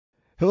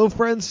Hello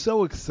friends,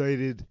 so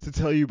excited to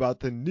tell you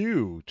about the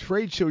new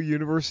Trade Show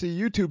University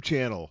YouTube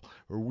channel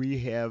where we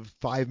have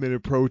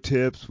 5-minute pro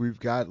tips, we've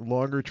got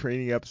longer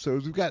training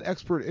episodes, we've got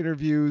expert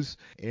interviews,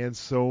 and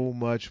so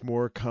much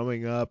more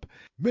coming up.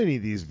 Many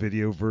of these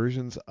video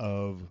versions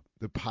of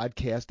the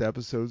podcast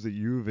episodes that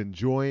you've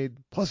enjoyed.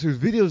 Plus there's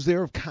videos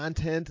there of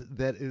content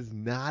that is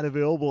not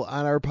available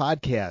on our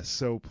podcast.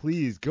 So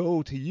please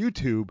go to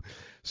YouTube,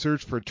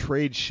 search for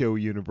Trade Show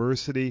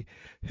University,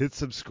 hit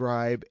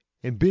subscribe,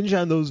 and binge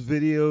on those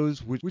videos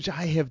which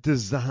I have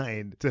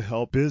designed to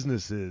help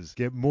businesses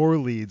get more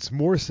leads,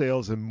 more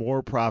sales, and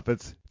more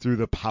profits through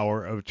the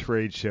power of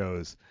trade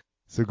shows.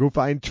 So go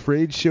find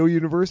Trade Show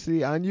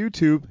University on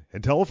YouTube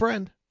and tell a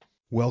friend.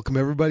 Welcome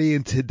everybody,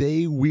 and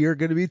today we are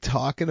going to be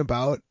talking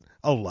about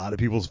a lot of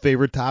people's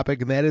favorite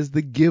topic, and that is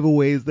the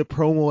giveaways, the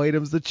promo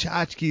items, the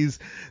tchotchkes,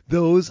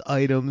 those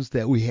items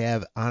that we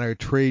have on our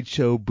trade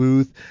show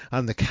booth,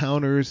 on the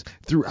counters,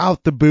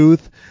 throughout the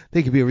booth.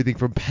 They could be everything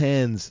from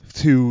pens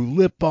to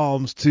lip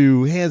balms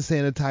to hand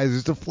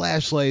sanitizers to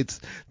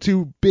flashlights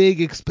to big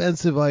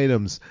expensive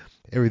items.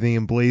 Everything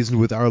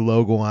emblazoned with our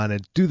logo on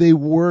it. Do they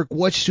work?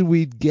 What should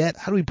we get?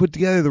 How do we put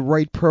together the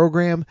right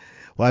program?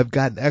 Well, I've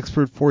got an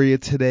expert for you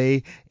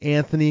today.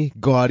 Anthony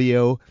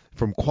Gaudio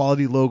from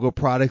Quality Logo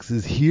Products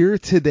is here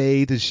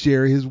today to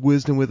share his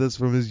wisdom with us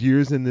from his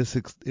years in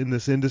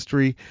this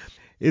industry.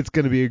 It's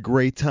going to be a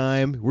great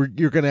time.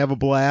 You're going to have a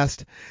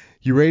blast.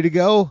 You ready to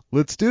go?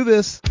 Let's do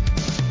this.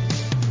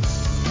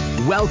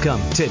 Welcome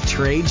to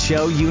Trade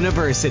Show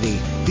University,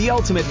 the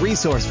ultimate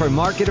resource for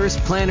marketers,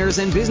 planners,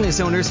 and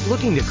business owners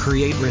looking to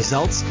create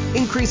results,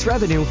 increase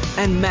revenue,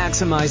 and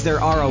maximize their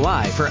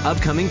ROI for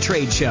upcoming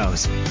trade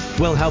shows.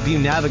 We'll help you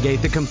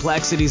navigate the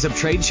complexities of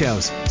trade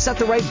shows, set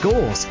the right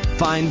goals,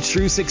 find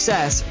true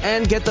success,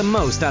 and get the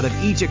most out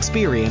of each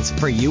experience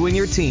for you and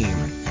your team.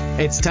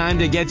 It's time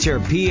to get your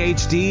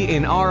PhD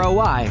in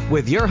ROI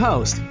with your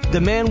host, the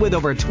man with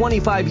over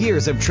 25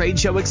 years of trade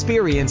show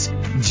experience,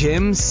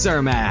 Jim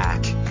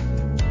Cermak.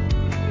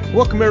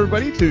 Welcome,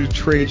 everybody, to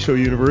Trade Show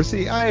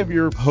University. I am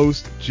your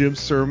host, Jim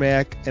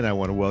Cermak, and I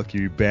want to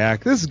welcome you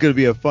back. This is going to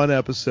be a fun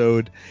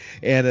episode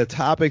and a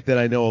topic that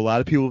I know a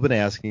lot of people have been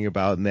asking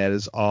about, and that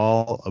is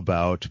all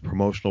about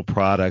promotional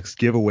products,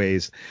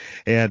 giveaways.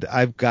 And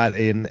I've got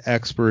an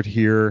expert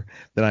here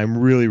that I'm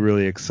really,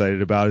 really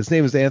excited about. His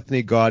name is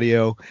Anthony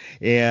Gaudio,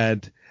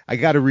 and I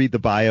got to read the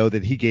bio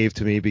that he gave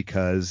to me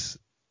because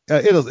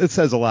it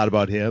says a lot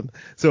about him.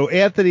 So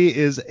Anthony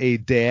is a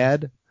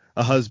dad,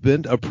 a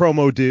husband, a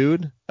promo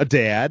dude, a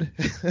dad,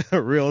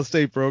 a real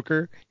estate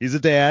broker. He's a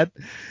dad.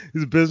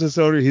 He's a business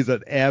owner. He's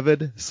an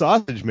avid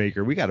sausage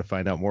maker. We got to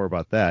find out more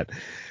about that.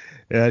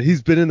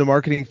 He's been in the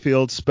marketing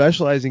field,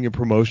 specializing in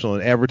promotional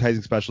and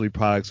advertising specialty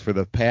products for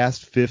the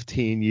past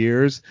 15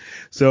 years.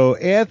 So,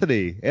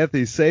 Anthony,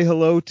 say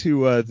hello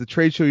to the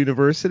Trade Show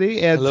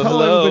University and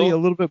tell everybody a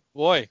little bit.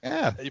 Boy,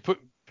 yeah, you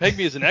peg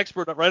me as an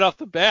expert right off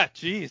the bat.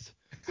 Jeez.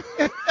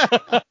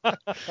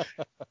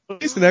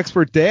 He's an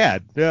expert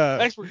dad. Yeah.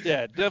 Expert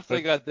dad.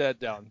 Definitely got that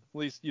down. At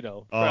least,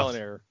 trial and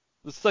error.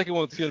 The second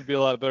one's going to be a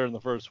lot better than the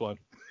first one.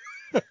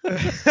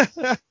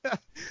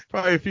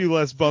 Probably a few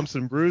less bumps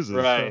and bruises.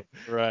 Right,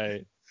 so.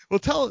 Right. Well,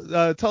 tell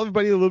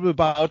everybody a little bit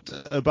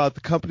about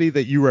the company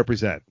that you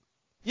represent.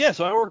 Yeah,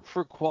 so I work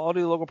for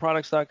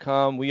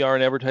QualityLogoProducts.com. We are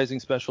an advertising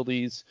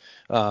specialties,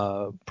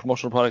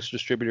 promotional products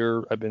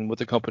distributor. I've been with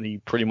the company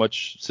pretty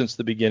much since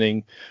the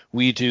beginning.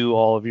 We do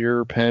all of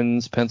your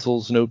pens,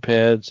 pencils,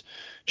 notepads,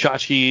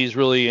 tchotchkes,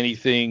 really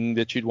anything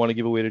that you'd want to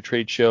give away at a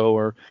trade show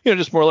or,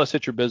 just more or less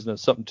at your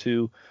business, something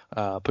to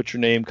put your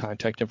name,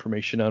 contact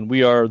information on.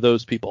 We are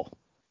those people.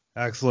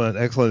 Excellent.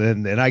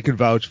 And I can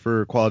vouch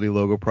for Quality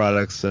Logo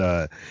Products.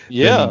 Yeah.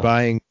 Been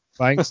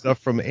buying stuff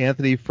from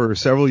Anthony for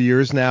several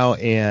years now,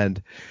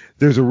 and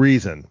there's a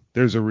reason.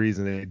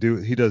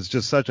 He does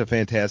just such a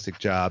fantastic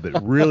job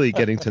at really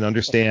getting to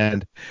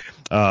understand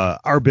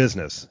our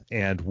business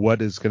and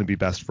what is going to be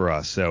best for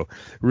us. So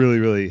really,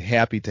 really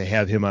happy to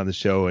have him on the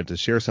show and to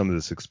share some of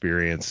this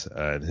experience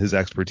and his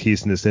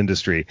expertise in this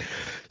industry.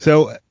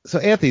 So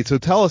Anthony,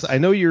 tell us. I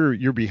know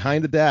you're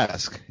behind the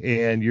desk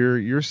and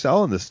you're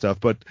selling this stuff,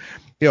 but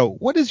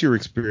what is your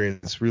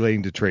experience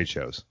relating to trade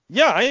shows?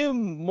 Yeah, I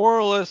am more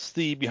or less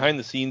the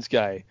behind-the-scenes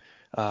guy.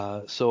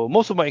 So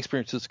most of my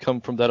experiences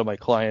come from that of my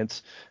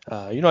clients.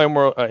 I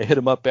hit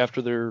them up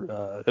after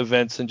their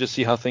events and just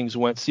see how things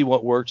went, see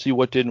what worked, see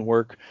what didn't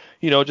work.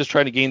 Just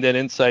trying to gain that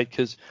insight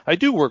because I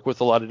do work with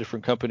a lot of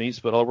different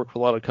companies, but I'll work with a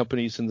lot of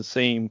companies in the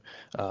same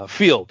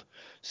field.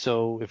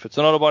 So if it's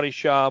an auto body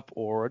shop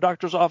or a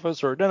doctor's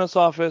office or a dentist's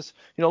office,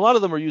 a lot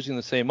of them are using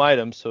the same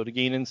items. So to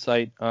gain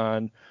insight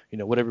on,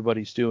 what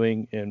everybody's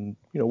doing and,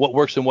 what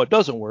works and what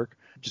doesn't work,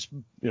 just,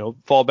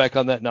 fall back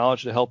on that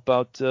knowledge to help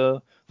out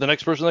the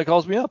next person that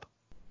calls me up.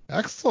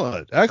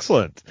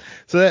 Excellent.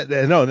 So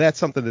that's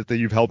something that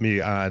you've helped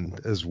me on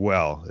as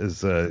well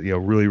is,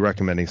 really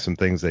recommending some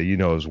things that,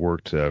 has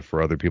worked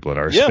for other people in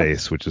our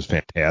space, which is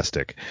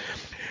fantastic.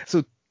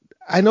 So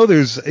I know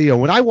there's,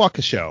 when I walk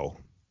a show,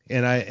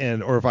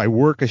 or if I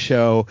work a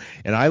show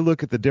and I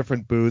look at the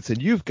different booths,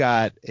 and you've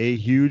got a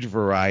huge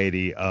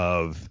variety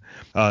of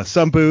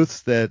some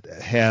booths that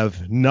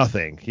have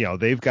nothing.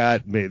 They've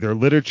got their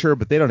literature,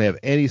 but they don't have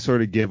any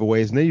sort of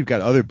giveaways. And then you've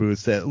got other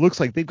booths that it looks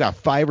like they've got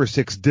 5 or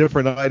 6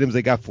 different items.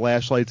 They got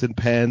flashlights and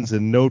pens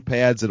and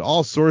notepads and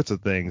all sorts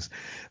of things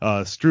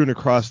strewn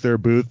across their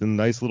booth and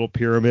nice little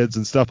pyramids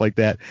and stuff like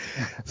that.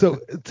 So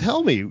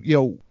tell me,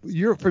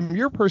 from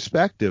your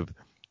perspective,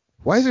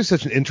 why is there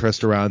such an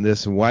interest around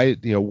this, and why,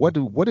 what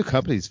do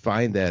companies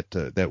find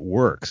that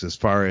works as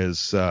far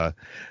as the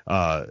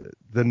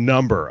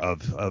number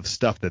of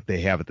stuff that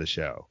they have at the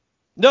show?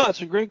 No,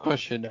 that's a great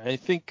question. I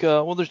think,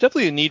 there's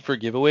definitely a need for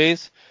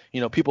giveaways.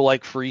 People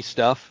like free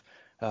stuff.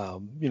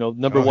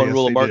 Number one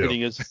rule of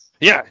marketing is,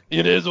 yeah,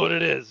 it is what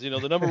it is. The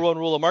number one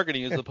rule of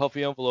marketing is the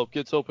puffy envelope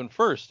gets opened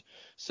first.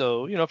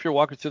 So, if you're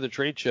walking through the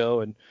trade show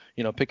and,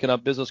 picking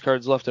up business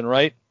cards left and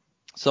right,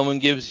 someone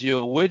gives you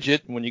a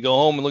widget. When you go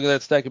home and look at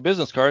that stack of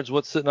business cards,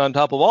 what's sitting on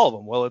top of all of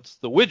them? Well, it's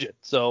the widget.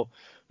 So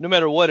no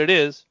matter what it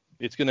is,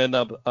 it's going to end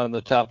up on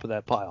the top of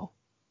that pile.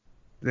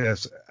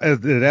 Yes,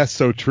 that's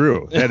so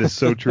true. That is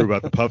so true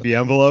about the puffy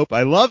envelope.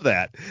 I love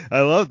that.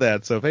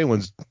 So if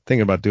anyone's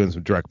thinking about doing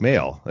some direct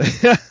mail,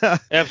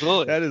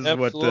 absolutely, that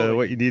is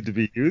what you need to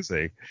be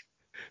using.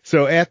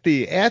 So at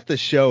the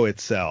show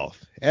itself,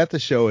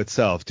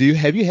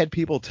 have you had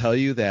people tell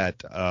you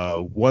that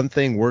one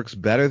thing works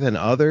better than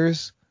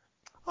others?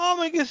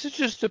 I guess it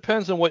just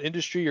depends on what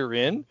industry you're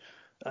in.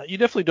 You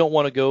definitely don't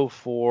want to go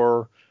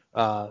for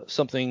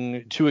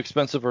something too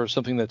expensive or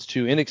something that's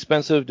too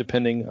inexpensive,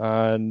 depending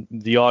on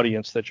the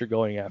audience that you're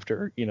going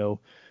after. You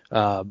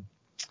don't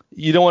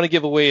want to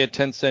give away a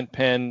 10-cent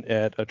pen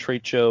at a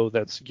trade show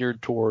that's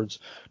geared towards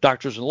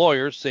doctors and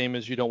lawyers, same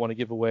as you don't want to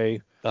give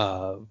away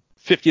 $50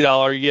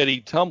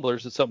 Yeti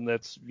tumblers. It's something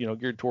that's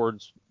geared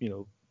towards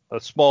a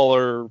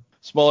smaller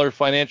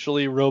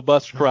financially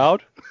robust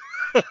crowd.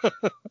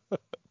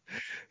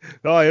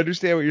 No, I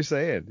understand what you're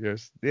saying.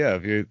 Yes, yeah,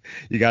 if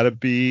you got to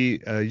be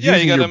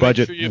using your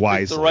budget make sure you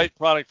wisely. Pick the right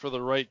product for the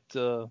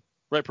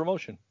right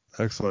promotion.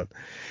 Excellent.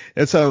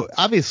 And so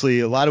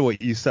obviously a lot of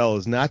what you sell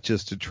is not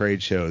just to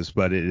trade shows,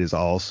 but it is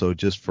also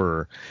just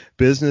for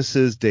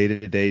businesses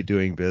day-to-day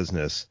doing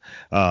business.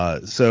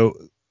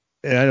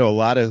 And I know a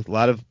lot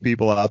of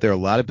people out there, a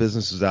lot of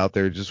businesses out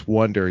there just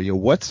wonder,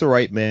 what's the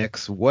right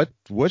mix? What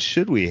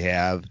should we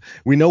have?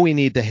 We know we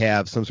need to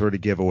have some sort of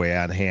giveaway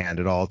on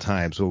hand at all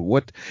times. So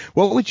what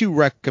would you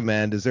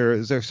recommend? Is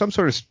there some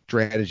sort of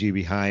strategy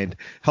behind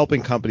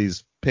helping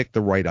companies pick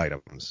the right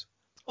items?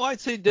 Well,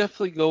 I'd say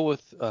definitely go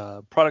with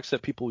products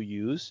that people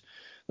use.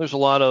 There's a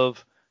lot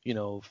of,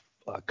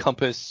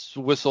 compass,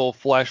 whistle,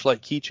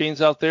 flashlight keychains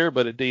out there,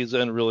 but at day's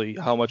end, really,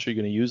 how much are you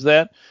going to use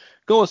that?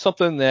 Go with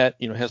something that,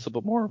 has a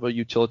bit more of a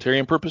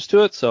utilitarian purpose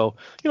to it. So,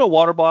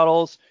 water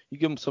bottles, you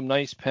give them some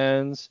nice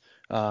pens,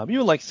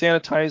 even like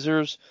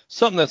sanitizers,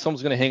 something that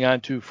someone's going to hang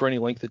on to for any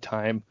length of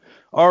time.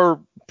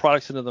 Our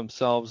products into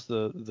themselves,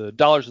 the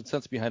dollars and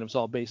cents behind them is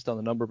all based on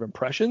the number of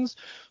impressions.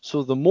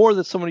 So the more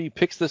that somebody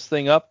picks this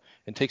thing up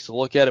and takes a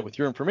look at it with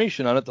your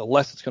information on it, the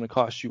less it's going to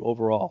cost you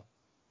overall.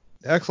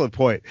 Excellent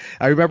point.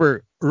 I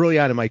remember early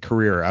on in my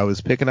career, I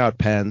was picking out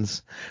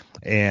pens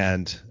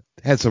and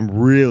had some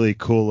really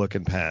cool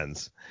looking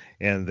pens,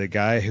 and the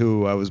guy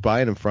who I was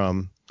buying them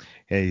from,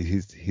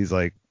 he's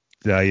like,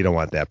 no, you don't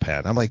want that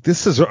pen. I'm like,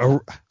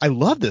 I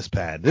love this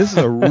pen. This is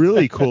a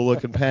really cool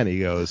looking pen.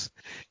 He goes,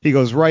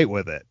 write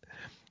with it.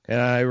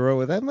 And I wrote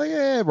with it. I'm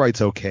like,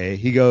 write's okay.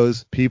 He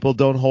goes, people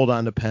don't hold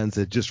on to pens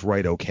that just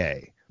write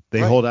okay.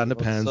 They hold on to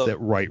pens that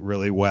write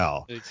really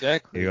well.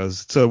 Exactly. He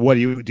goes, so what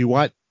do you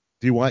want?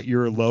 Do you want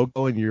your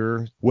logo and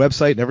your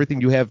website and everything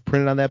you have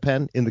printed on that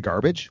pen in the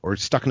garbage or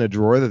stuck in a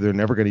drawer that they're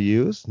never going to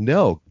use?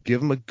 No,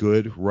 give them a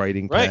good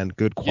writing pen,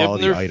 good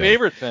quality give them their item.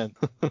 favorite pen.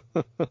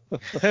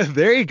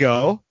 There you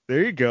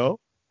go.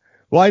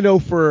 Well, I know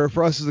for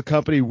us as a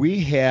company,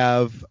 we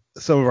have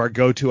some of our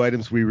go-to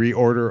items we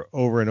reorder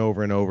over and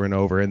over and over and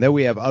over, and then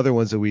we have other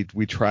ones that we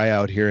try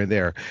out here and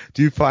there.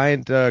 Do you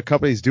find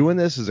companies doing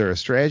this? Is there a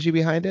strategy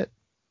behind it?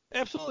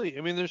 Absolutely.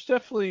 I mean, there's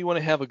definitely, you want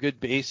to have a good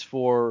base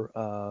for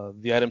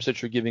the items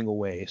that you're giving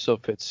away. So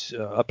if it's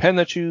a pen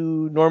that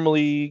you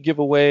normally give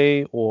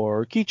away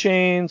or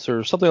keychains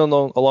or something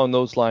along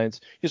those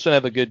lines, you just want to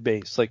have a good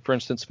base. Like, for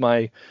instance,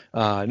 my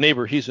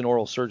neighbor, he's an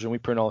oral surgeon. We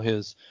print all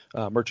his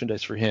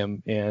merchandise for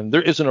him. And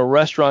there isn't a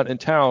restaurant in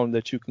town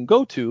that you can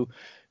go to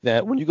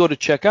that when you go to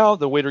check out,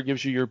 the waiter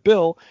gives you your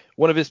bill.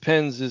 One of his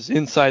pens is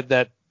inside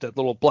that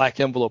little black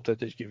envelope that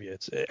they give you.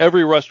 It's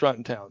every restaurant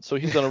in town. So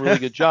he's done a really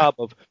good job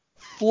of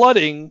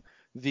flooding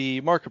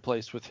the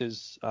marketplace with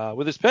his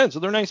pens.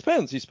 So they're nice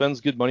pens. He spends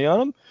good money on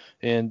them,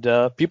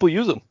 and people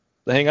use them.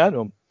 They hang on to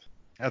them.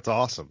 That's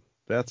awesome.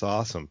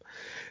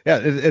 Yeah,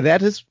 and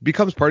that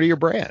becomes part of your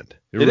brand.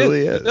 It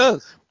really is. It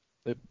does.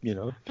 If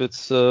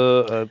it's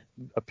a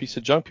piece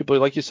of junk, people,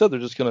 like you said, they're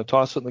just going to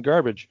toss it in the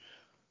garbage.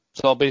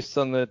 It's all based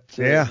on the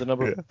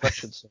number of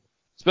impressions. So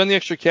spend the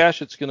extra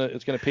cash. It's gonna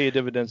pay you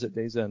dividends at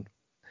day's end.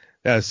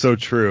 Yeah, so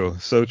true.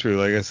 So true.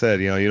 Like I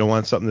said, you don't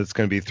want something that's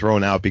going to be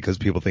thrown out because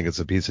people think it's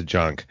a piece of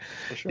junk.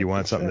 For sure. You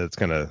want something that's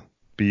going to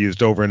be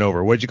used over and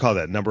over. What'd you call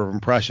that? Number of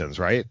impressions,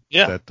 right?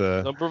 Yeah. Is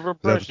that Number of is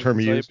that the impressions term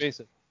is you how you used? base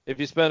it. If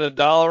you spend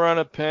 $1 on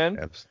a pen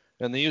Abs-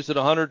 and they use it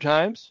 100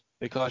 times,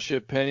 it costs you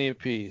a penny a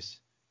piece.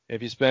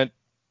 If you spent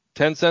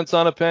 10 cents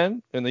on a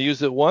pen and they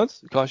use it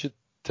once, it costs you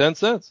 10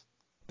 cents.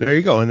 There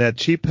you go. And that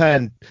cheap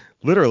pen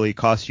literally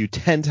costs you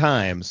 10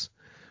 times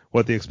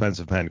what the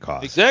expensive pen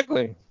costs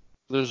Exactly.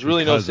 There's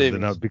really no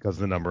savings. because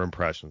of the number of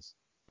impressions.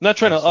 I'm not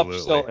trying to Absolutely.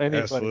 upsell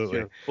anybody Absolutely.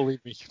 here, believe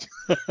me.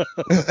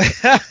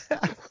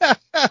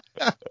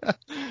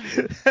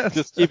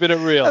 Just keeping it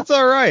real. That's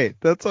all right.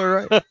 That's all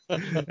right.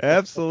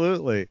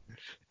 Absolutely.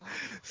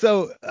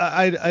 So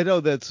I know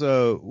that's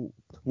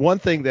one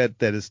thing that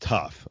is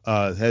tough.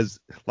 Has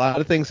a lot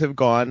of things have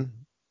gone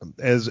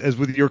as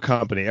with your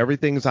company.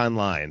 Everything's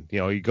online.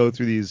 You go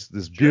through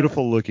this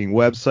beautiful looking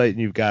website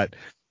and you've got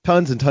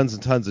tons and tons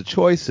and tons of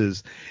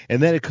choices,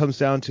 and then it comes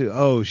down to,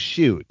 oh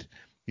shoot,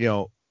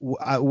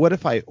 what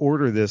if I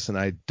order this and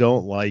I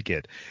don't like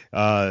it?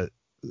 I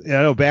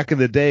know back in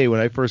the day when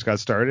I first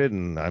got started,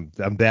 and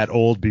I'm that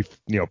old,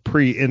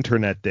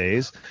 pre-internet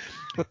days,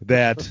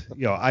 that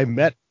I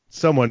met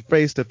someone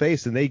face to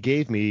face and they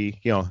gave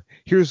me,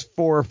 here's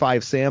 4 or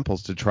 5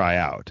 samples to try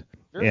out.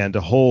 Sure. And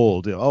to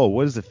hold. Oh,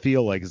 what does it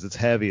feel like? Is it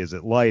heavy? Is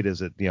it light?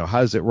 Is it,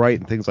 how does it write,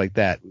 and things like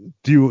that?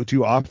 Do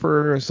you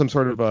offer some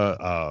sort of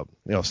a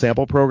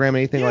sample program,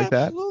 anything like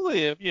that?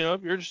 Absolutely. If you're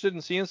interested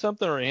in seeing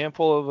something or a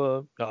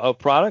handful of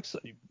products,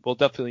 we'll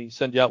definitely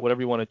send you out whatever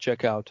you want to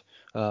check out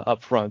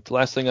up front. The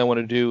last thing I want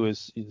to do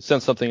is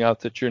send something out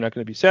that you're not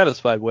going to be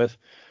satisfied with.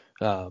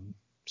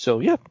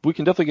 So yeah, we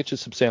can definitely get you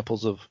some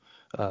samples of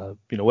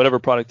whatever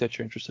product that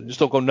you're interested in.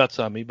 Just don't go nuts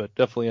on me, but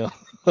definitely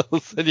I'll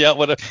send you out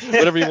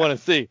whatever you want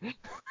to see.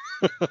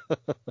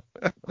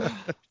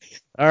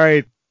 All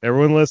right,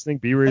 everyone listening,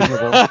 be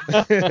reasonable.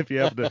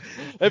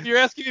 If you're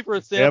asking me for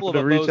a sample of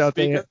a Bose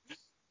speaker,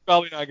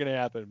 probably not going to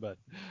happen. But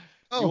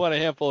you want a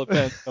handful of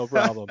pens, no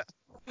problem.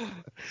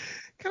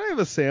 Can I have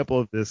a sample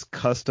of this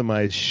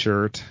customized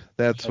shirt?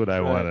 That's what I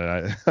wanted.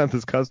 I have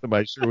this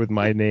customized shirt with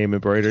my name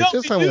embroidered. I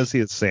want to see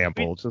a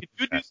sample.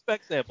 We do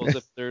spec samples.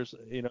 If there's,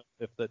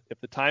 if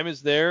the time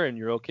is there and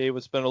you're okay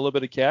with spending a little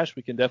bit of cash,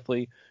 we can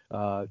definitely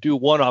do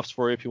one-offs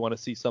for you if you want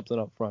to see something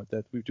up front.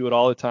 That we do it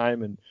all the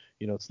time, and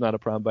it's not a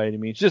problem by any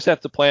means. You just have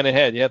to plan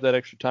ahead. You have that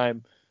extra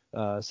time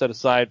set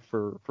aside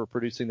for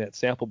producing that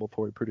sample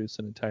before we produce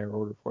an entire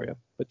order for you.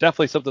 But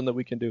definitely something that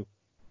we can do.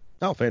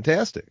 Oh,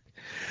 fantastic!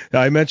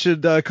 I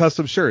mentioned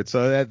custom shirts,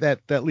 so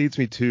that leads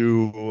me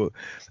to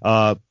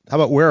how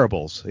about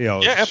wearables?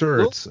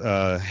 Shirts,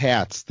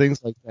 hats,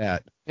 things like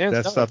that.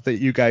 That's stuff that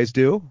you guys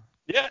do.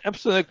 Yeah,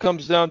 absolutely. It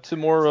comes down to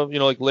more of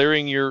like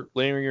layering your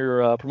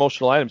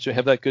promotional items. You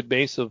have that good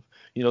base of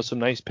some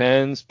nice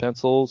pens,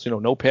 pencils,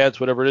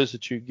 notepads, whatever it is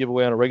that you give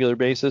away on a regular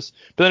basis.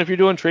 But then if you're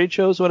doing trade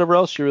shows, whatever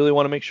else, you really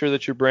want to make sure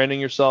that you're branding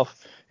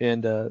yourself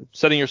and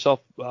setting yourself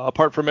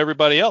apart from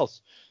everybody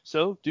else.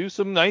 So do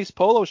some nice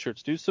polo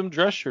shirts, do some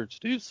dress shirts,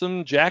 do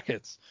some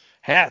jackets,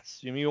 hats.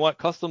 You want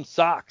custom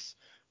socks?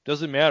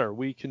 Doesn't matter.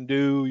 We can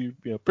do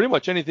pretty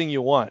much anything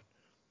you want.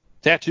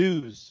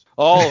 Tattoos,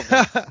 all of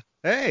them.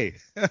 Hey,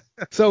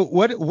 so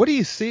what do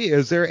you see?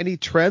 Is there any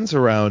trends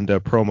around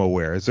promo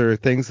wear? Is there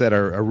things that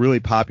are really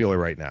popular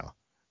right now?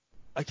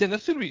 Again,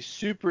 that's going to be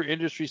super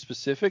industry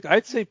specific.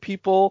 I'd say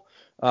people,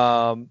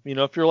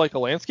 if you're like a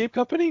landscape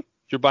company,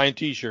 you're buying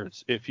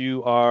T-shirts. If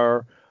you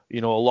are a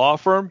law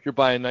firm, you're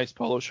buying nice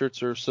polo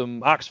shirts or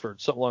some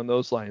Oxford, something along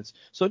those lines.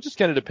 So it just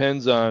kind of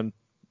depends on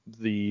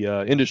the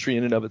industry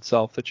in and of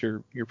itself that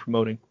you're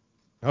promoting.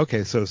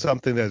 Okay, so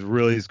something that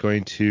really is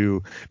going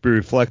to be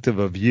reflective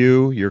of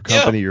you, your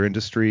company, your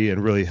industry,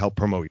 and really help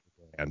promote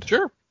your brand.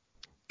 Sure.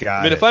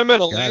 If I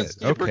met a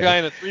landscaper guy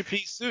in a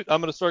 3-piece suit,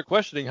 I'm going to start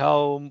questioning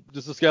how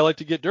does this guy like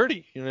to get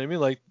dirty? You know what I mean?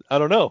 Like, I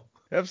don't know.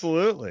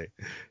 Absolutely.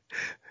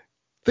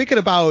 Thinking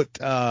about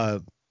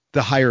the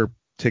higher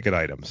ticket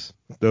items,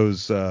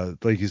 those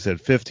like you said,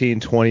 15,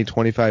 20,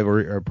 25,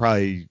 or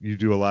probably you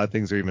do a lot of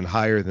things that are even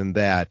higher than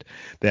that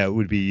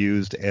would be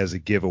used as a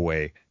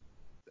giveaway.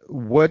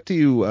 What do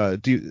you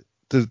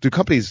do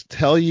companies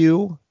tell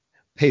you,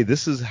 hey,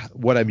 this is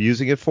what I'm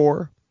using it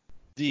for?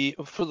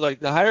 For the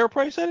higher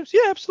price items?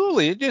 Yeah,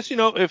 absolutely. Just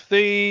if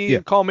they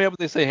call me up and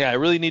they say, hey, I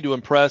really need to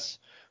impress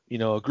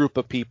a group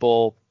of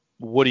people,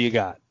 what do you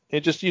got?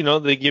 And just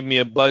they give me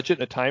a budget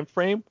and a time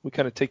frame. We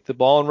kind of take the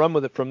ball and run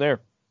with it from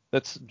there.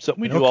 That's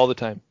something we do all the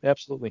time.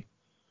 Absolutely.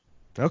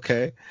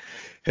 Okay.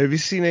 Have you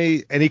seen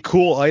any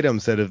cool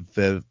items that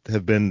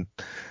have been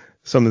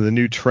some of the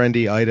new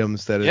trendy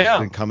items that have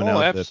been coming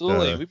out?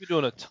 Absolutely. We've been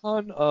doing a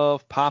ton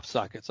of pop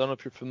sockets. I don't know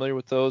if you're familiar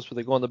with those, where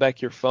they go on the back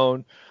of your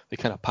phone. They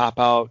kind of pop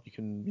out. You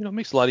can, it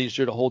makes it a lot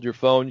easier to hold your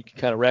phone. You can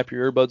kind of wrap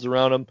your earbuds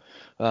around them.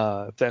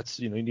 If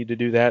that's, you need to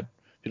do that.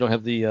 You don't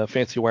have the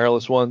fancy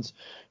wireless ones.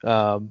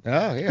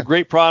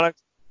 Great product.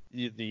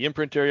 The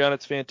imprint area on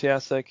it's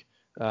fantastic.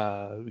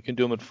 We can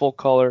do them in full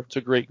color. It's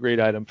a great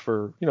item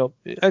for,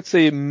 I'd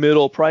say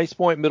middle price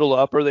point, middle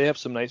to upper. They have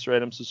some nicer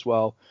items as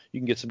well. You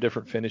can get some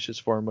different finishes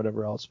for them,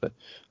 whatever else. But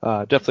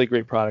definitely a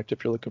great product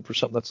if you're looking for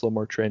something that's a little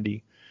more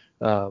trendy.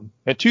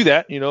 And to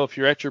that, if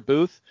you're at your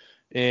booth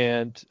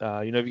and,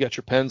 you've got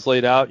your pens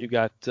laid out, you've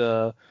got,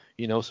 some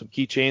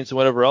keychains and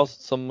whatever else,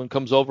 someone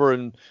comes over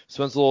and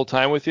spends a little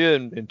time with you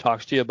and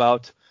talks to you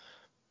about,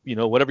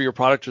 whatever your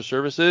product or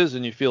service is,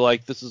 and you feel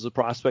like this is a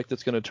prospect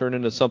that's going to turn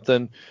into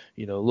something,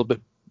 a little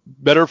bit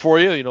better for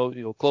you,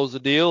 you'll close the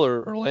deal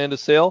or land a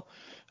sale.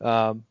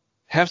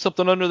 Have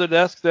something under the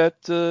desk that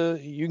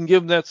you can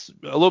give them that's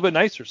a little bit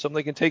nicer, something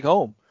they can take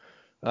home.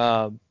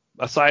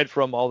 Aside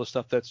from all the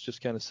stuff that's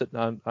just kind of sitting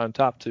on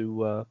top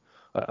to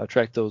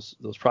attract those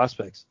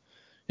prospects.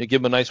 You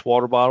give them a nice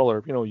water bottle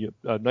or,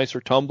 a nicer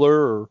tumbler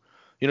or,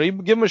 even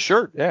give them a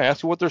shirt. Yeah,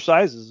 ask them what their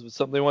size is. If it's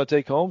something they want to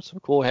take home, some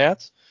cool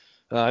hats.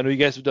 I know you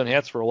guys have done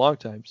hats for a long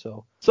time,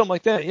 so something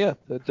like that, yeah,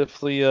 that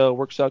definitely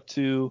works out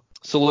to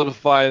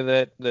solidify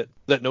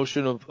that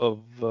notion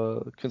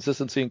of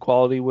consistency and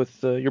quality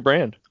with your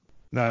brand.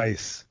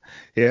 Nice.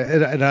 Yeah,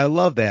 and I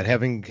love that,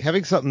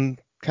 having something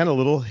kind of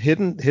little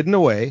hidden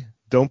away.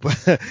 Don't put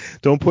the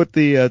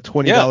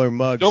 $20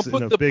 mugs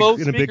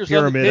in a big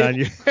pyramid on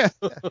you.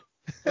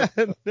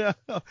 No.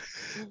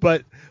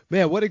 But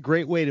man, what a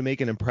great way to make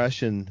an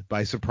impression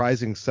by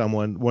surprising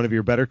someone, one of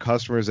your better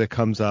customers that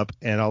comes up,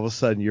 and all of a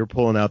sudden you're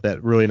pulling out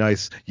that really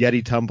nice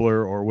Yeti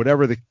tumbler or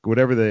whatever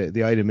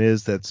the item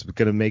is that's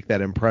going to make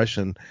that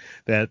impression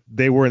that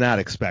they were not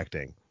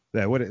expecting.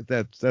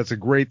 That's a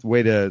great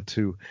way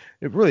to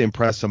really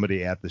impress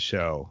somebody at the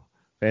show.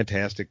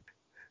 Fantastic.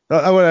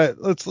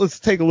 Let's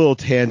take a little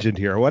tangent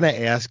here. I want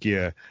to ask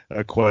you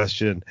a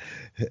question.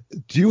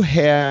 Do you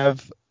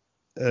have,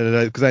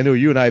 because I know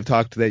you and I have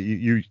talked that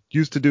you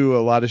used to do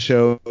a lot of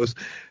shows,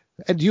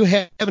 and do you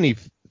have any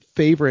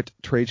favorite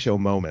trade show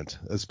moment,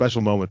 a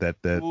special moment that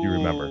you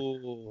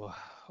remember?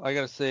 I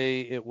gotta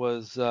say it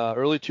was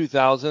early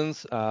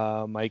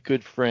 2000s. My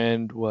good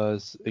friend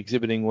was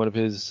exhibiting one of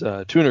his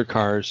tuner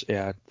cars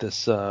at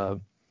this.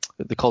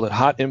 They called it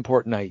Hot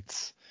Import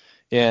Nights.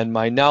 And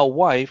my now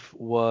wife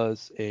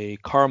was a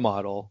car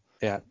model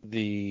at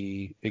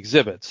the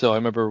exhibit. So I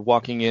remember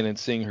walking in and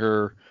seeing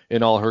her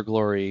in all her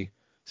glory,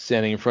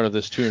 standing in front of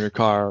this tuner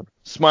car,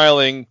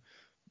 smiling,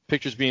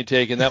 pictures being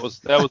taken. That was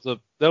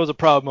a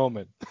proud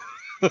moment.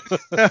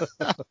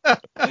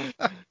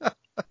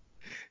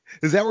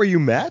 Is that where you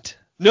met?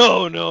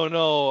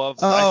 No.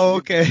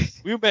 Okay.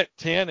 We met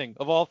tanning,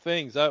 of all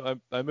things. I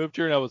moved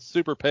here and I was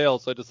super pale,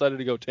 so I decided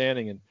to go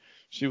tanning, and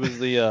she was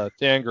the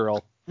tan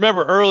girl.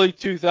 Remember, early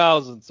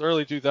 2000s.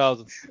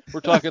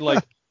 We're talking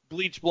like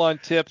bleach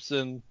blonde tips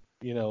and,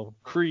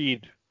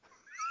 Creed.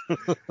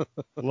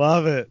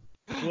 Love it.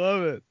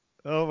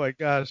 Oh my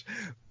gosh.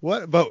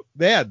 What about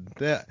man,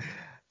 that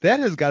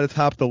has got to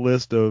top the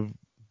list of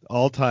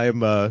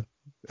all-time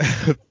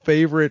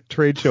favorite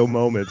trade show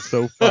moments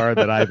so far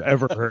that I've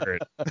ever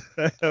heard.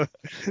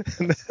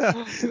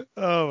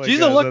 Oh my She's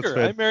gosh, a looker.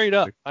 I married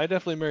up. I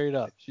definitely married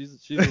up. She's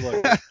a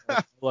looker.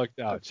 I lucked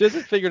out. She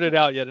hasn't figured it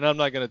out yet, and I'm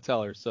not going to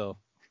tell her, so.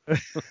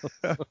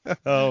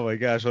 Oh my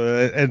gosh.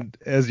 And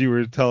as you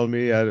were telling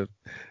me, I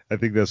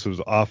think this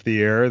was off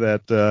the air,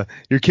 that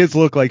your kids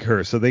look like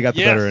her, so they got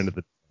the better end of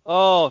the.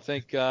 Oh,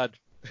 thank God.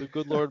 The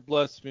good Lord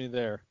blessed me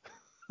there.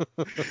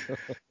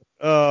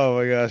 Oh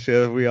my gosh,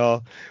 yeah, we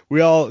all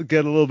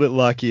get a little bit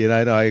lucky, and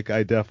I know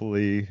I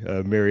definitely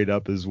married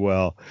up as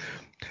well.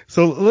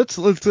 So let's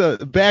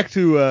back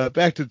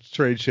to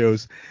trade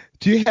shows.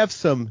 Do you have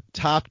some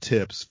top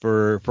tips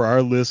for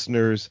our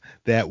listeners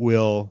that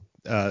will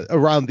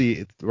around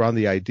the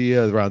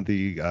idea, around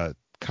the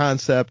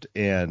concept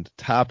and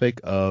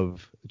topic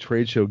of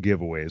trade show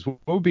giveaways? What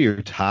would be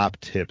your top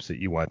tips that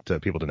you want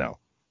people to know?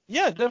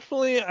 Yeah,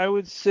 definitely. I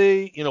would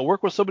say,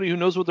 work with somebody who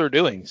knows what they're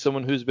doing,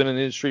 someone who's been in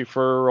the industry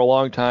for a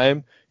long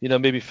time,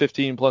 maybe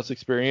 15 plus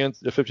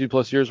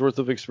years worth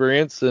of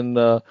experience, and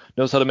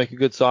knows how to make a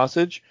good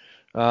sausage.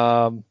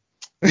 Someone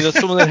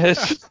that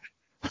has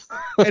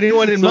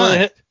anyone in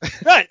mind.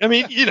 Right. I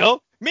mean,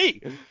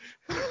 me.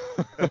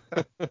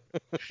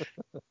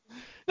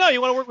 No,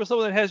 you want to work with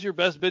someone that has your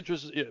best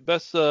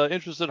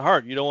interest at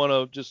heart. You don't want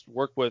to just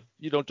work with,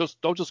 don't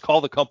just call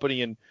the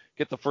company and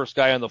get the first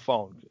guy on the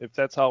phone. If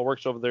that's how it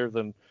works over there,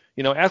 then,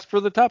 ask for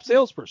the top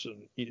salesperson.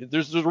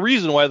 There's a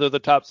reason why they're the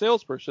top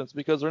salesperson. It's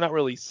because they're not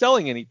really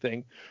selling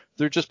anything.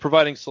 They're just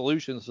providing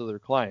solutions to their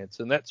clients.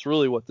 And that's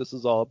really what this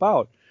is all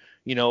about.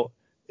 You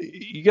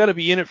got to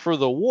be in it for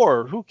the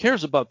war. Who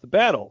cares about the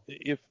battle?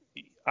 If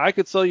I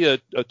could sell you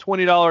a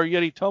 $20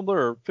 Yeti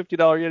tumbler or $50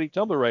 Yeti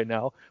tumbler right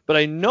now, but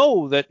I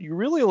know that you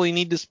really only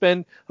need to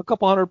spend a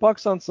couple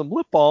 $100 on some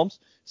lip balms.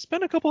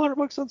 Spend a couple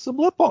 $100 on some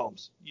lip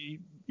balms. You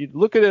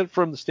look at it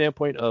from the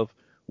standpoint of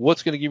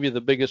what's going to give you the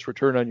biggest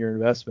return on your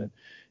investment,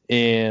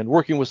 and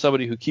working with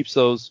somebody who keeps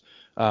those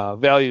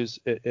values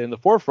in the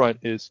forefront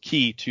is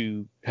key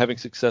to having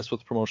success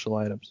with promotional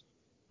items.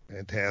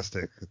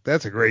 Fantastic.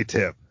 That's a great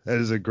tip. That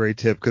is a great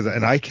tip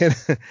and I can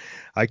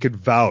I could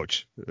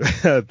vouch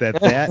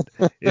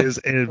that is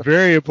a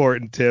very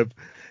important tip.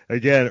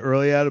 Again,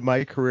 early out of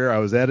my career, I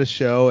was at a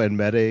show and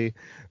met there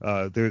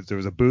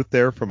was a booth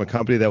there from a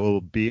company that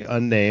will be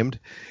unnamed,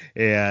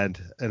 and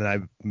I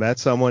met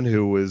someone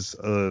who was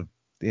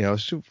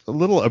she was a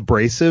little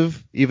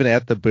abrasive even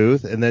at the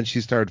booth, and then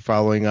she started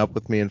following up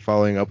with me,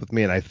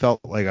 and I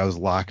felt like I was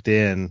locked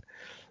in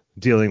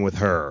dealing with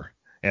her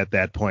at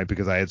that point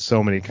because I had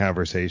so many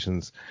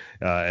conversations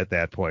at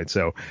that point.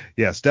 So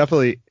yes,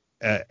 definitely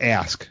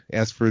ask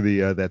for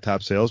the that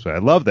top salesman. I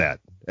love that.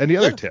 Any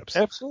other tips?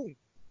 Absolutely.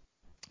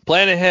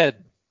 Plan ahead.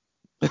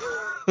 That's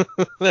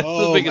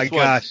the biggest my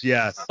gosh,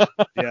 yes.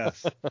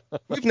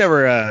 We've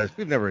never had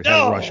a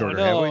rush order,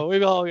 have we?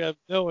 We've all got,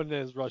 no one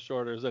has rush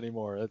orders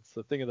anymore. That's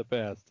a thing of the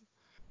past.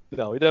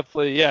 No, we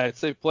definitely, I'd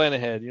say plan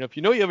ahead. If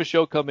you know you have a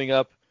show coming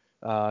up,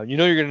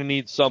 you're going to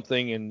need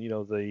something, and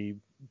the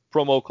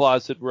promo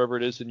closet, wherever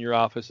it is in your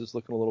office, is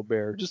looking a little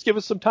bare. Just give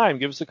us some time.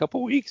 Give us a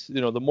couple weeks.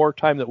 The more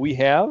time that we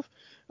have,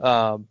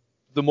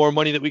 the more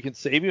money that we can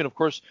save you, and of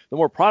course, the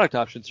more product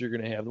options you're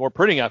going to have, the more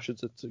printing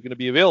options that's going to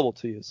be available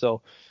to you.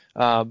 So,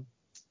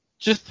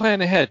 just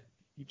plan ahead.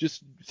 You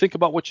just think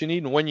about what you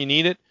need and when you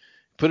need it.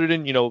 Put it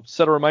in,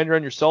 set a reminder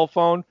on your cell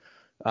phone.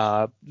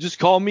 Just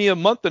call me a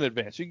month in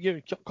advance.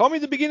 Call me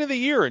at the beginning of the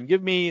year and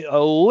give me a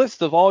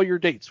list of all your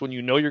dates when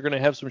you're going to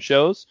have some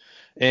shows,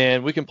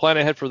 and we can plan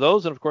ahead for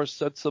those. And of course,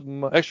 set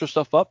some extra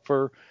stuff up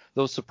for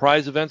those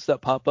surprise events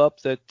that pop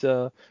up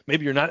that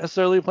maybe you're not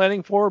necessarily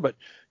planning for, but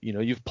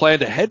you've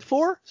planned ahead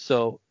for.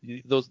 So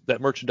that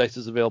merchandise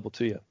is available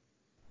to you.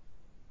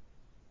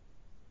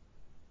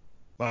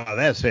 Wow,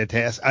 that's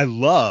fantastic. I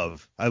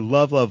love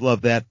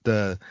that.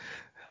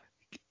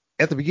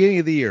 At the beginning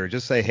of the year,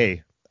 just say,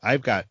 hey,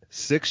 I've got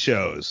 6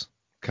 shows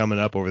coming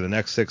up over the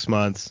next 6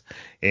 months,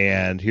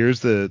 and here's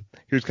kind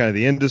of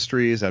the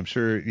industries. I'm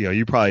sure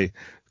you probably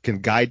can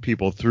guide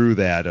people through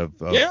that of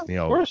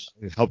course.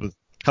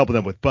 helping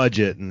them with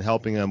budget and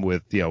helping them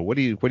with what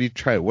do you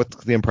try,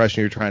 what's the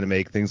impression you're trying to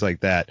make, things like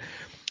that.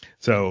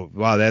 So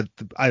wow, that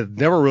I've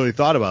never really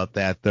thought about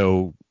that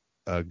though,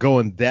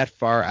 going that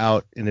far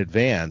out in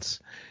advance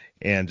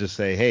and just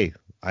say, hey,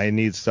 I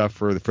need stuff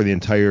for the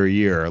entire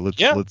year.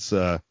 Let's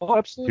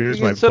absolutely. Here's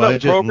we can my set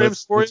budget. Up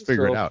programs for let's you,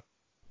 figure it out.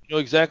 You know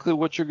exactly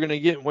what you're going to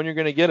get, when you're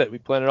going to get it. We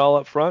plan it all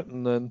up front,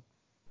 and then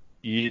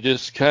you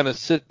just kind of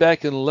sit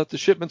back and let the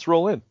shipments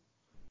roll in.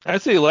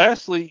 I'd say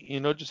lastly,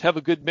 just have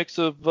a good mix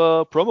of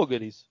promo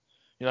goodies.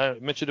 I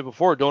mentioned it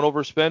before. Don't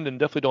overspend and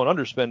definitely don't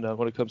underspend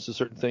when it comes to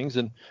certain things.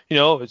 And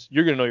you're going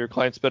to know your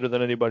clients better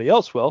than anybody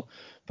else will.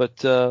 But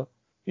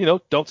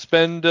don't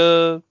spend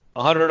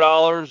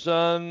 $100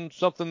 on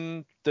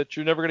something that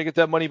you're never going to get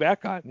that money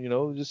back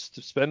on.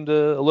 Just spend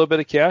a little bit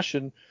of cash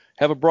and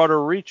have a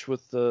broader reach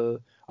with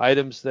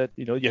items that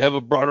you have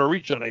a broader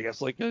reach on. I guess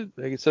like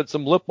I said,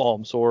 some lip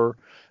balms or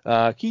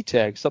key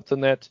tags,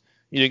 something that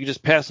you can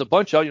just pass a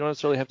bunch out. You don't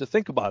necessarily have to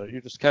think about it.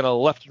 You're just kind of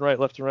left and right,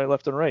 left and right,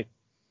 left and right.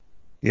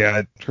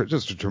 Yeah,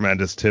 just a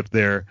tremendous tip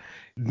there.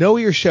 Know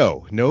your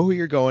show, know who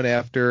you're going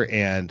after,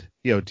 and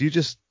do you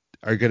just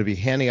are going to be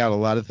handing out a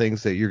lot of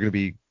things that you're going to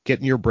be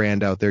getting your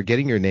brand out there,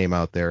 getting your name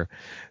out there,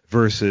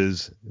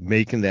 versus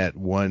making that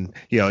one.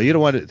 You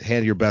don't want to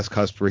hand your best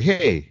customer,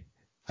 hey,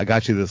 I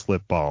got you this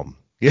lip balm.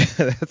 Yeah,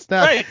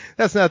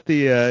 that's not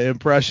the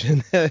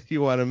impression that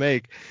you want to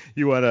make.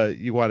 You want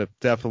to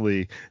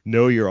definitely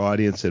know your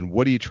audience and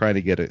what are you trying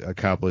to get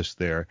accomplished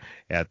there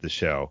at the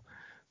show.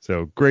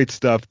 So great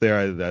stuff there.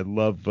 I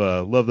love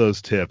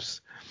those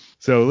tips.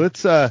 So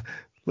let's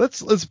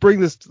bring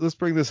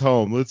this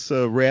home. Let's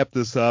wrap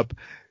this up.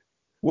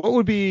 What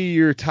would be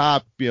your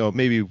top,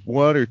 maybe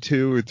 1 or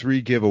 2 or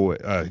 3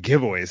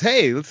 giveaways?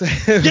 Hey, let's talk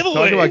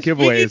about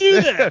giveaways. We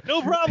can do that.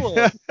 No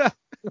problem.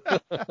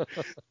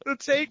 The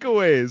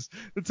takeaways.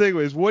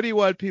 What do you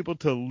want people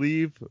to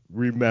leave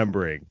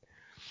remembering?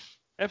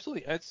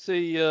 Absolutely. I'd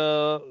say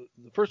the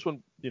first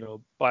one,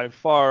 by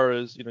far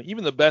is,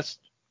 even the best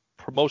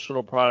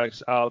promotional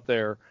products out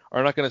there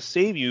are not going to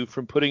save you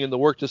from putting in the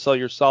work to sell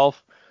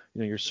yourself,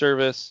 your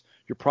service,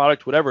 your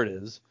product, whatever it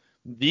is.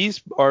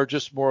 These are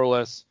just more or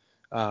less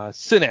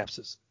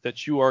synapses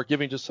that you are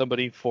giving to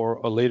somebody for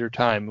a later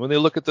time. When they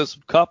look at this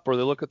cup or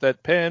they look at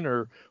that pen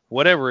or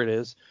whatever it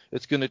is,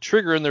 it's going to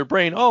trigger in their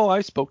brain, oh,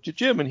 I spoke to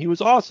Jim and he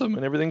was awesome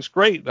and everything's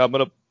great. I'm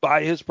going to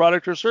buy his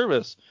product or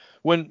service.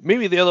 When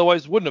maybe they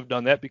otherwise wouldn't have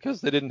done that because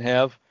they didn't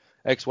have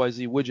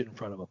XYZ widget in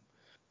front of them.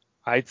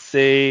 I'd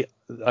say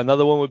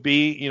another one would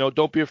be,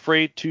 don't be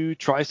afraid to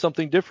try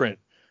something different.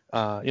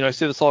 I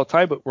say this all the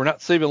time, but we're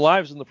not saving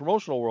lives in the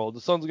promotional world.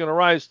 The sun's going to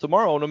rise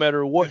tomorrow no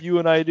matter what you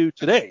and I do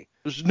today.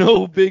 There's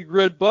no big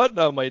red button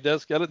on my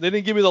desk. They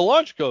didn't give me the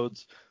launch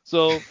codes,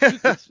 so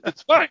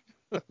it's fine.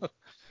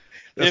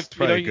 That's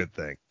probably a good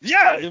thing.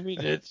 Yeah, I mean,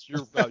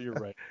 you're right.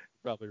 You're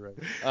probably right.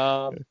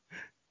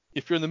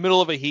 If you're in the middle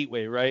of a heat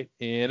wave, right,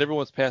 and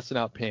everyone's passing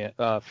out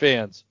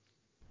fans,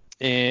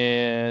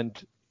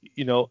 and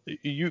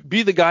you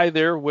be the guy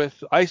there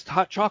with iced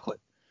hot chocolate.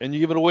 and you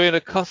give it away in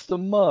a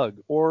custom mug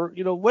or,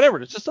 whatever.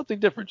 It's just something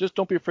different. Just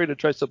don't be afraid to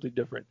try something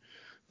different.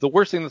 The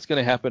worst thing that's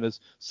going to happen is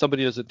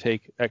somebody doesn't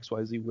take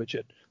XYZ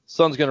widget.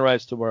 Sun's going to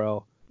rise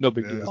tomorrow. No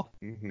big deal.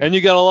 Mm-hmm. And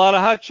you got a lot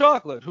of hot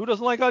chocolate. Who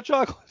doesn't like hot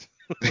chocolate?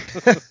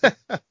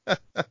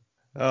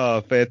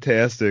 Oh,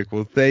 fantastic.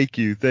 Well, thank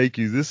you.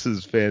 This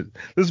has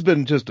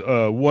been just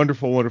a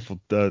wonderful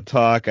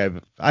talk.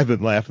 I've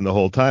been laughing the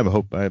whole time.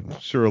 I'm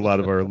sure a lot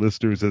of our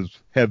listeners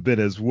have been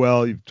as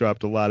well. You've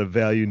dropped a lot of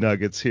value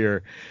nuggets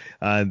here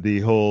on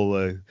the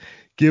whole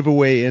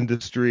giveaway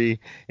industry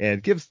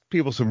and gives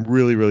people some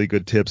really, really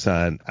good tips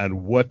on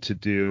what to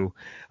do.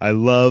 I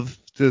love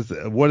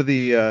one of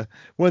the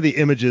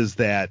images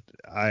that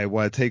I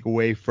want to take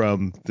away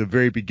from the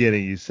very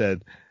beginning. You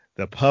said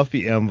the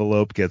puffy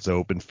envelope gets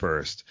opened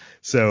first.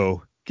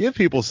 So give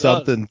people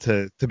something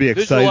to be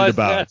excited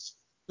about.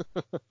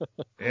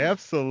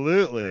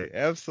 Absolutely.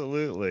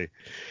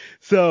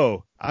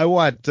 So I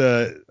want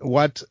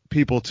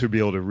people to be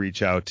able to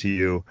reach out to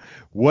you.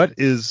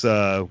 What's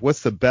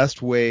the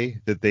best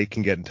way that they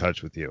can get in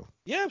touch with you?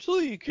 Yeah,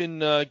 absolutely. You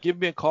can give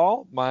me a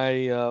call.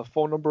 My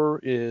phone number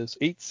is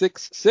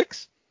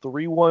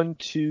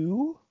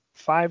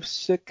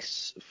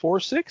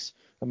 866-312-5646.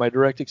 And my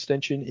direct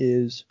extension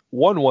is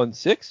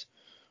 116,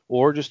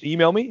 or just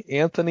email me,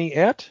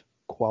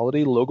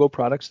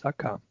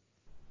 Anthony@qualitylogoproducts.com.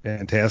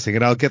 Fantastic.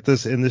 And I'll get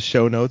this in the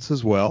show notes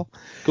as well.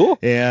 Cool.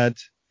 And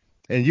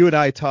you and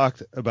I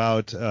talked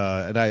about,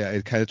 and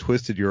I kind of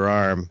twisted your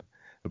arm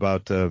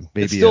about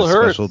maybe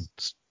special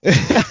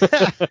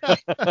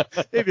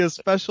maybe a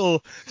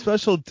special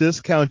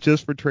discount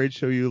just for Trade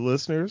Show U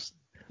listeners.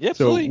 Yeah,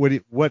 so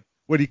absolutely. what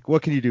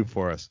can you do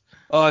for us?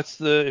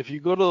 If you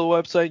go to the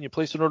website and you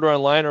place an order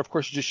online, or of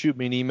course you just shoot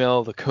me an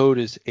email, the code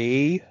is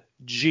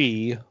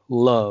AGLOVE,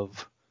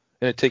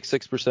 and it takes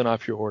 6%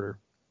 off your order.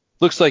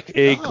 Looks like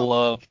a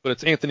glove, but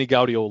it's Anthony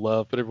Gaudio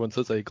Love, but everyone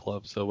says a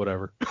glove, so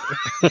whatever.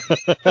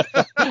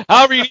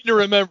 However you need to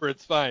remember,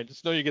 it's fine.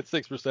 Just know you get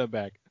 6%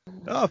 back.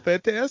 Oh,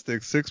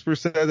 fantastic.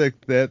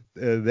 6%,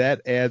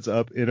 that adds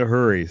up in a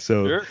hurry.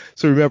 So, sure.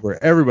 So remember,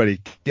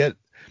 everybody, get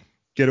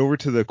over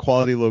to the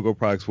Quality Logo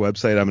Products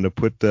website. I'm going to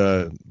put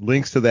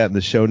links to that in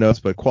the show notes,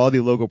 but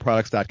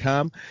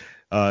qualitylogoproducts.com.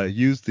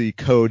 Use the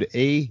code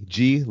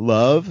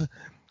AGLOVE.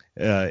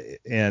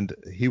 And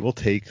he will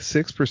take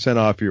 6%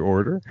 off your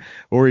order,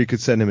 or you could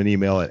send him an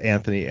email at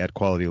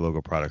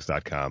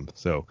anthony@qualitylogoproducts.com.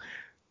 So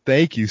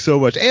thank you so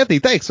much. Anthony,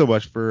 thanks so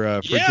much for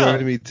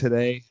joining me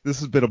today. This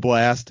has been a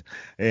blast,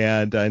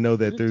 and I know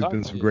that there's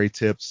been some great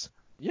tips.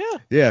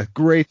 Yeah,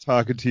 great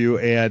talking to you.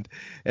 And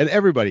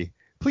everybody,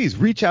 please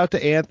reach out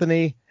to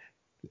Anthony.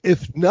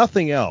 If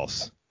nothing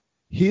else,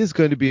 he is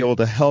going to be able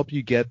to help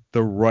you get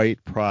the right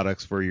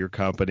products for your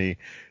company.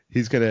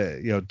 He's going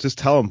to, just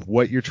tell him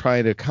what you're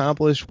trying to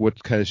accomplish,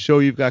 what kind of show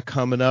you've got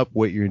coming up,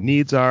 what your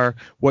needs are,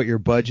 what your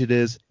budget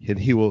is, and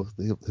he'll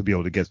be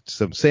able to get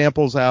some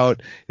samples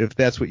out if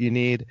that's what you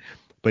need.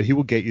 But he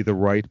will get you the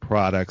right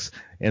products.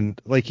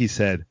 And like he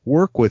said,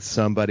 work with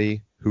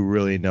somebody who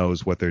really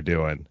knows what they're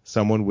doing,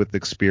 someone with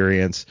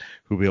experience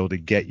who will be able to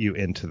get you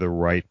into the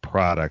right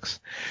products.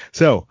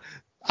 So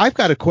I've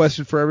got a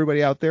question for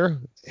everybody out there.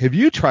 Have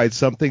you tried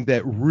something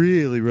that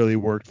really, really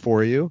worked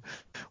for you?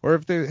 Or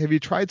have you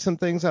tried some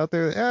things out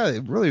there that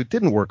it really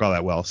didn't work all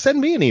that well? Send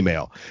me an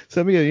email.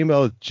 Send me an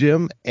email at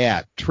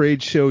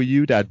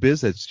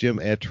jim@tradeshowu.biz. That's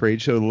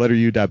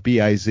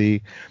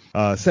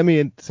jim@tradeshow.biz. Send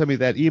me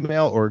that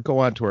email, or go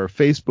on to our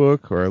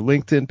Facebook or our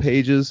LinkedIn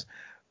pages.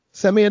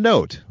 Send me a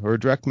note or a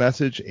direct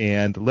message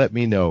and let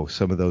me know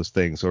some of those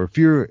things. Or if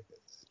you're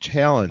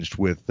challenged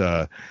with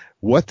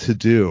what to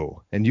do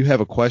and you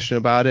have a question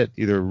about it,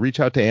 either reach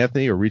out to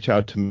Anthony or reach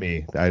out to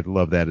me. I'd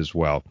love that as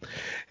well.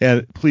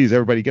 And please,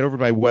 everybody, get over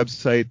to my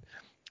website.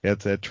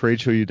 It's at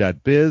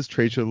tradeshowu.biz,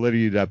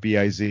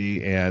 tradeshowu.biz,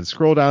 and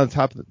scroll down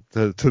top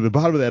to the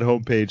bottom of that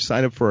homepage.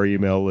 Sign up for our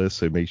email list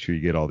so make sure you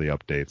get all the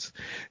updates.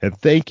 And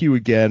thank you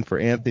again for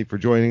Anthony for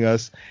joining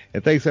us.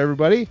 And thanks,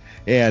 everybody,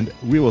 and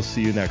we will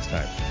see you next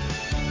time.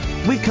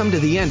 We've come to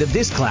the end of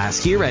this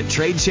class here at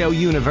Trade Show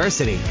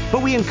University,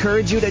 but we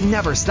encourage you to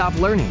never stop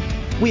learning.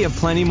 We have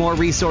plenty more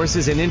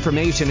resources and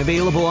information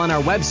available on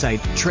our website,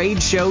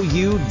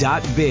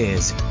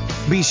 tradeshowu.biz.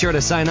 Be sure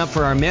to sign up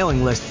for our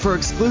mailing list for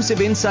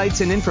exclusive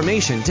insights and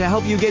information to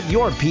help you get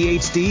your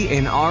PhD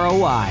in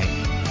ROI.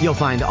 You'll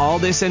find all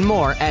this and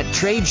more at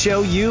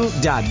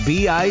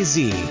tradeshowu.biz.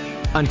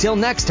 Until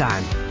next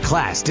time,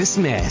 class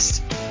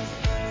dismissed.